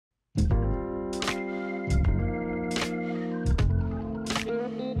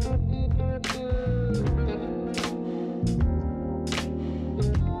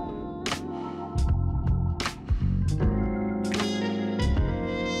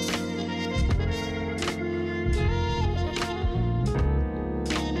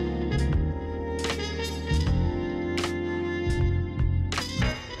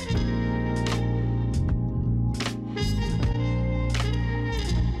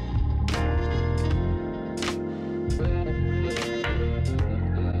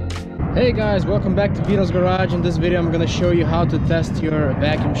Hey guys, welcome back to VITO'S Garage. In this video I'm going to show you how to test your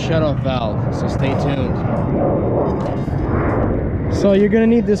vacuum shutoff valve, so stay tuned. So you're going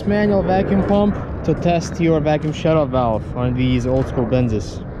to need this manual vacuum pump to test your vacuum shutoff valve on these old school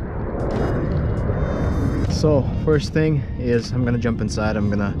Benzes. So first thing is I'm going to jump inside.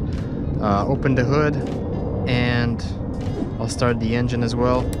 I'm going to open the hood and I'll start the engine as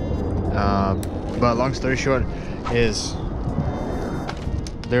well. But long story short is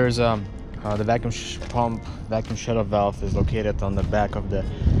there's the vacuum pump vacuum shutoff valve is located on the back of the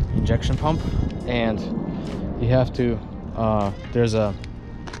injection pump, and you have to there's a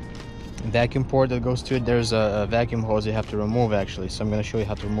vacuum port that goes to it. There's a vacuum hose you have to remove actually, so I'm going to show you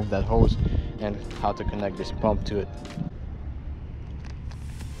how to remove that hose and how to connect this pump to it.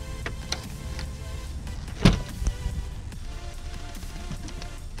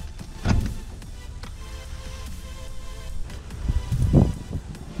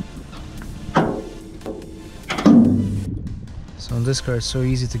 So on this car it's so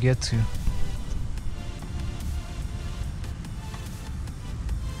easy to get to.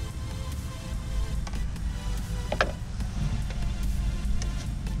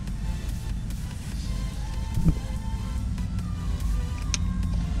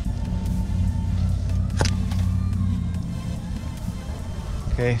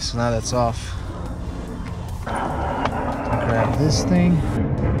 Okay, so now that's off. Grab this thing.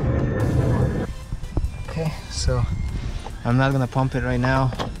 Okay, so I'm not gonna pump it right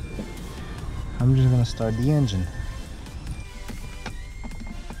now. I'm just gonna start the engine.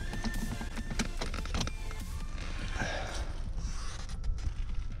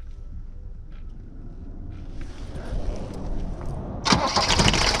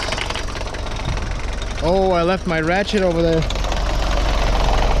 Oh, I left my ratchet over there.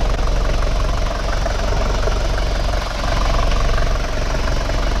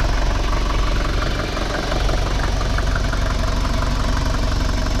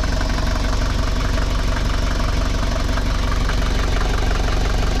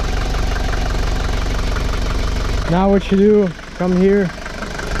 Now what you do, come here,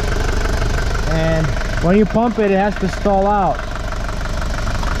 and when you pump it, it has to stall out.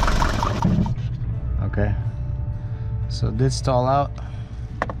 Okay, so this stall out,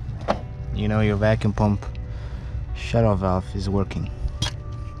 you know your vacuum pump shutoff valve is working.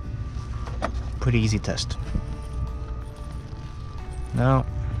 Pretty easy test. Now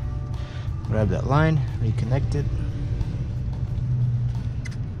grab that line, reconnect it.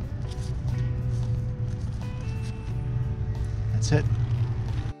 That's it.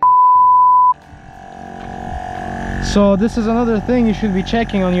 So this is another thing you should be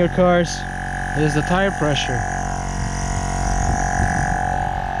checking on your cars, is the tire pressure.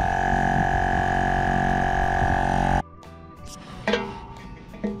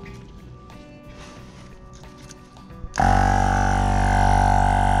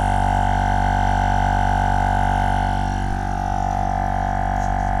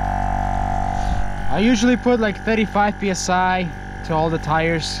 I usually put like 35 psi to all the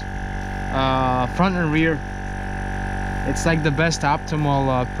tires, front and rear. It's like the best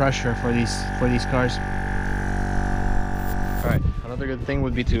optimal pressure for these cars. All right, another good thing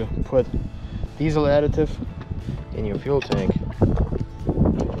would be to put diesel additive in your fuel tank.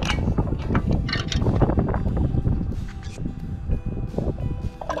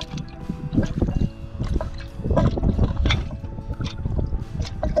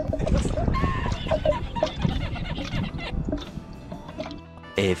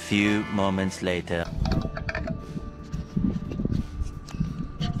 A few moments later.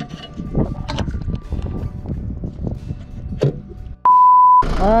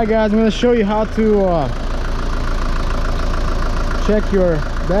 Alright guys, I'm going to show you how to check your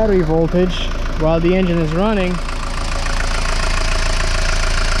battery voltage while the engine is running.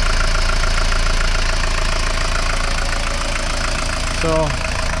 So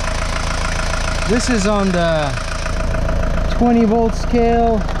this is on the 20 volt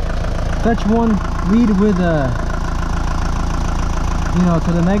scale. Touch one lead with a,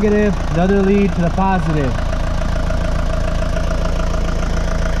 to the negative, the other lead to the positive.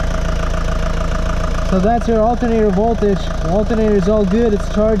 So that's your alternator voltage. The alternator is all good,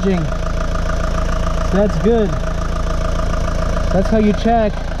 it's charging. So that's good. That's how you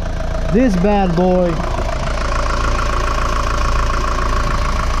check this bad boy.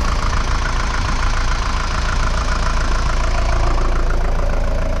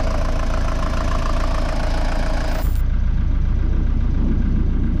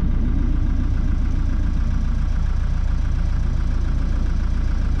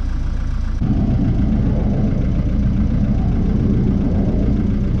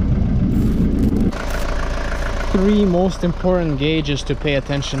 three most important gauges to pay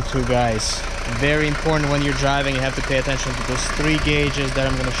attention to, guys. Very important when you're driving. You have to pay attention to those three gauges that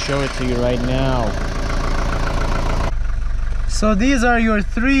I'm going to show it to you right now. So these are your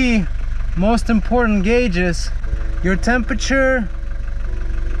three most important gauges. Your temperature,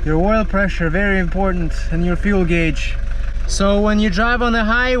 your oil pressure, very important, and your fuel gauge. So when you drive on the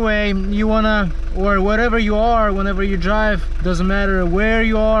highway, you wanna, or wherever you are, whenever you drive, doesn't matter where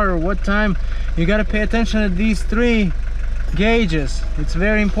you are or what time, you gotta pay attention to these three gauges. It's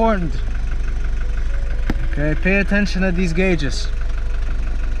very important. Okay, pay attention to these gauges.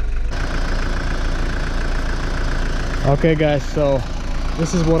 Okay guys, so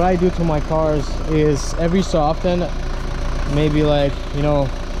this is what I do to my cars, is every so often, maybe like, you know,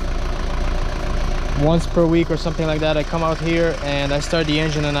 once per week or something like that, I come out here and I start the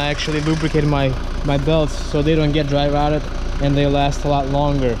engine and I actually lubricate my belts so they don't get dry rotted and they last a lot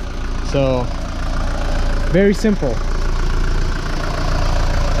longer. So very simple.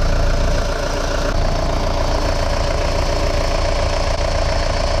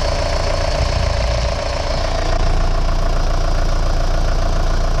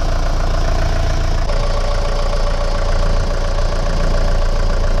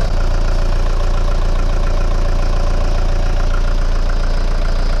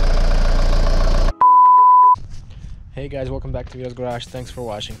 Hey guys, welcome back to VITO'S Garage. Thanks for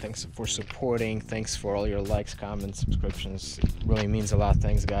watching, thanks for supporting, thanks for all your likes, comments, subscriptions. It really means a lot.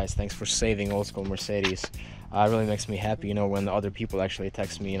 Thanks guys, thanks for saving old school Mercedes. It really makes me happy, you know, when other people actually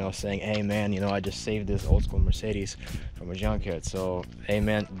text me, you know, saying, hey man, you know, I just saved this old school Mercedes from a junkyard. So hey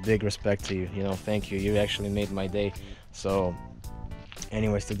man, big respect to you, you know, thank you. You actually made my day. So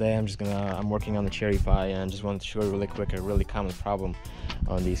anyways, today I'm working on the cherry pie, and just wanted to show you really quick a really common problem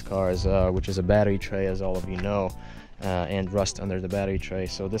on these cars, which is a battery tray, as all of you know. And rust under the battery tray.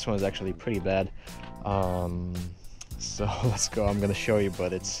 So this one is actually pretty bad. So let's go. I'm gonna show you,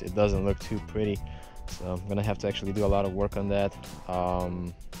 but it doesn't look too pretty, so I'm gonna have to actually do a lot of work on that.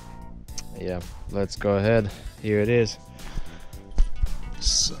 Yeah, let's go ahead. Here it is.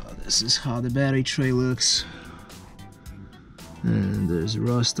 So this is how the battery tray looks, and there's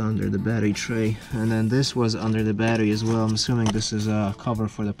rust under the battery tray, and then this was under the battery as well. I'm assuming this is a cover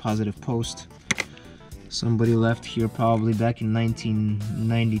for the positive post. Somebody left here probably back in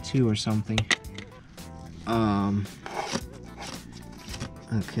 1992 or something.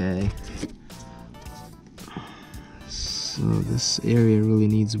 Okay. So this area really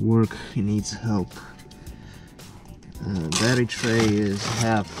needs work. It needs help. Battery tray is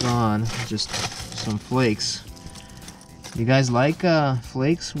half gone. Just some flakes. You guys like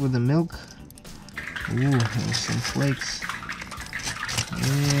flakes with the milk? Ooh, there's some flakes.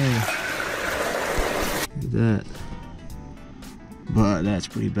 Yeah. That, but that's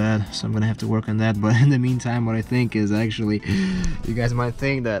pretty bad, so I'm gonna have to work on that. But in the meantime, what I think is, actually, you guys might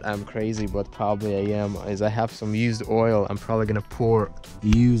think that I'm crazy, but probably I am, is I have some used oil. I'm probably gonna pour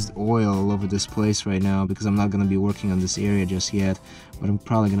used oil all over this place right now, because I'm not gonna be working on this area just yet, but I'm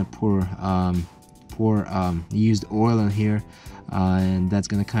probably gonna pour used oil in here, and that's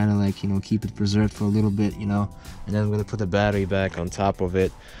gonna kind of, like, you know, keep it preserved for a little bit, you know, and then I'm gonna put the battery back on top of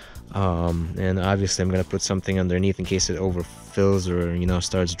it. And obviously I'm gonna put something underneath in case it overfills or, you know,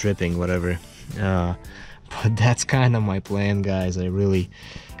 starts dripping, whatever. But that's kind of my plan, guys. I really,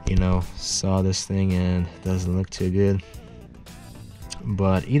 you know, saw this thing and it doesn't look too good,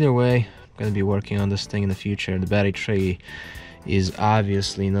 but either way, I'm gonna be working on this thing in the future. The battery tray is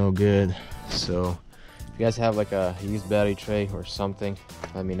obviously no good, so if you guys have like a used battery tray or something,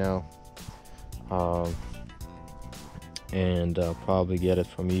 let me know. And I'll probably get it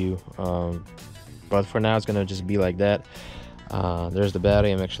from you, but for now it's gonna just be like that. There's the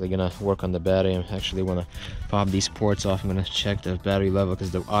battery. I'm actually gonna work on the battery. I actually want to pop these ports off. I'm gonna check the battery level,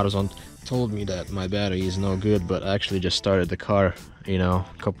 because the AutoZone told me that my battery is no good, but I actually just started the car, you know,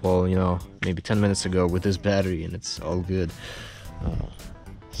 a couple, you know, maybe 10 minutes ago with this battery, and it's all good.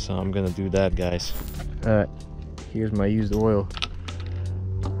 So I'm gonna do that, guys. Alright, here's my used oil,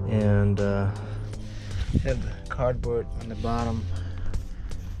 and have the cardboard on the bottom.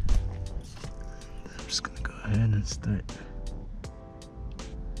 I'm just gonna go ahead and start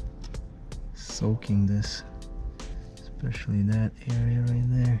soaking this, especially that area right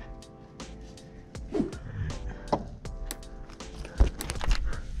there.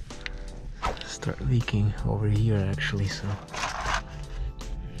 Start leaking over here, actually, so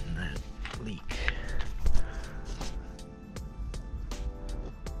that leak.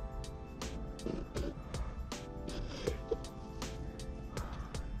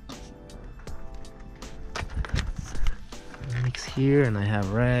 Here, and I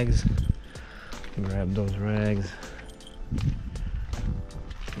have rags. grab those rags.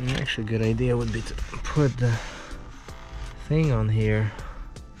 Actually, a good idea would be to put the thing on here.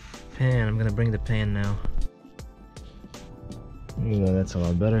 Pan. I'm gonna bring the pan now. There you go, that's a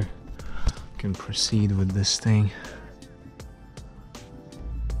lot better. Can proceed with this thing.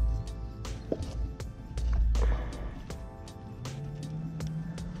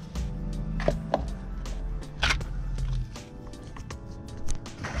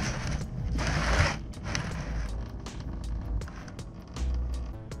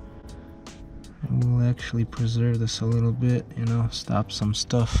 We'll actually preserve this a little bit, you know, stop some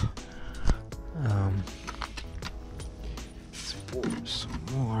stuff. Let's pour some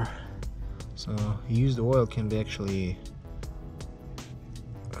more. So used oil can be actually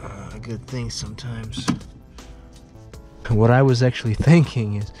a good thing sometimes. What I was actually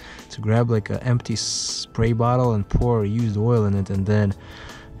thinking is to grab like an empty spray bottle and pour used oil in it, and then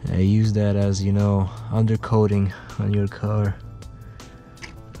use that as, you know, undercoating on your car.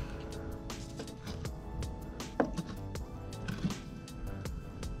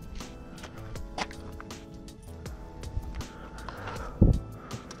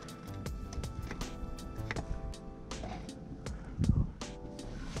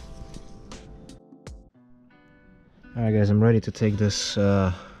 Alright guys, I'm ready to take this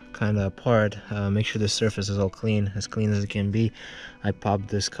kind of apart. Make sure the surface is all clean as it can be. I popped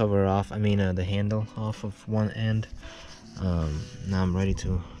this cover off, the handle off of one end. Now I'm ready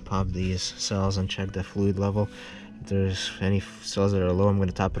to pop these cells and check the fluid level. If there's any cells that are low, I'm going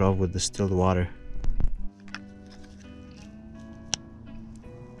to top it off with distilled water.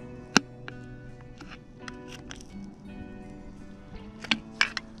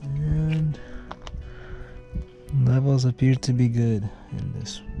 And levels appear to be good in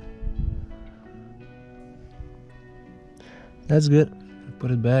this. That's good.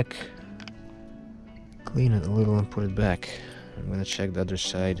 Put it back. Clean it a little and put it back. I'm gonna check the other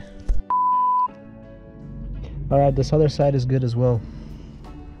side. Alright, this other side is good as well.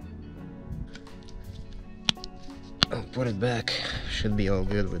 I'll put it back. Should be all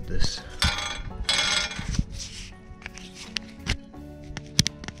good with this.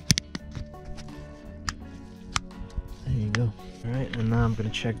 There you go. Alright, and now I'm gonna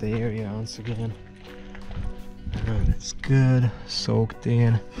check the area once again. Alright, it's good, soaked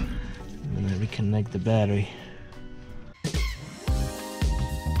in. I'm gonna reconnect the battery.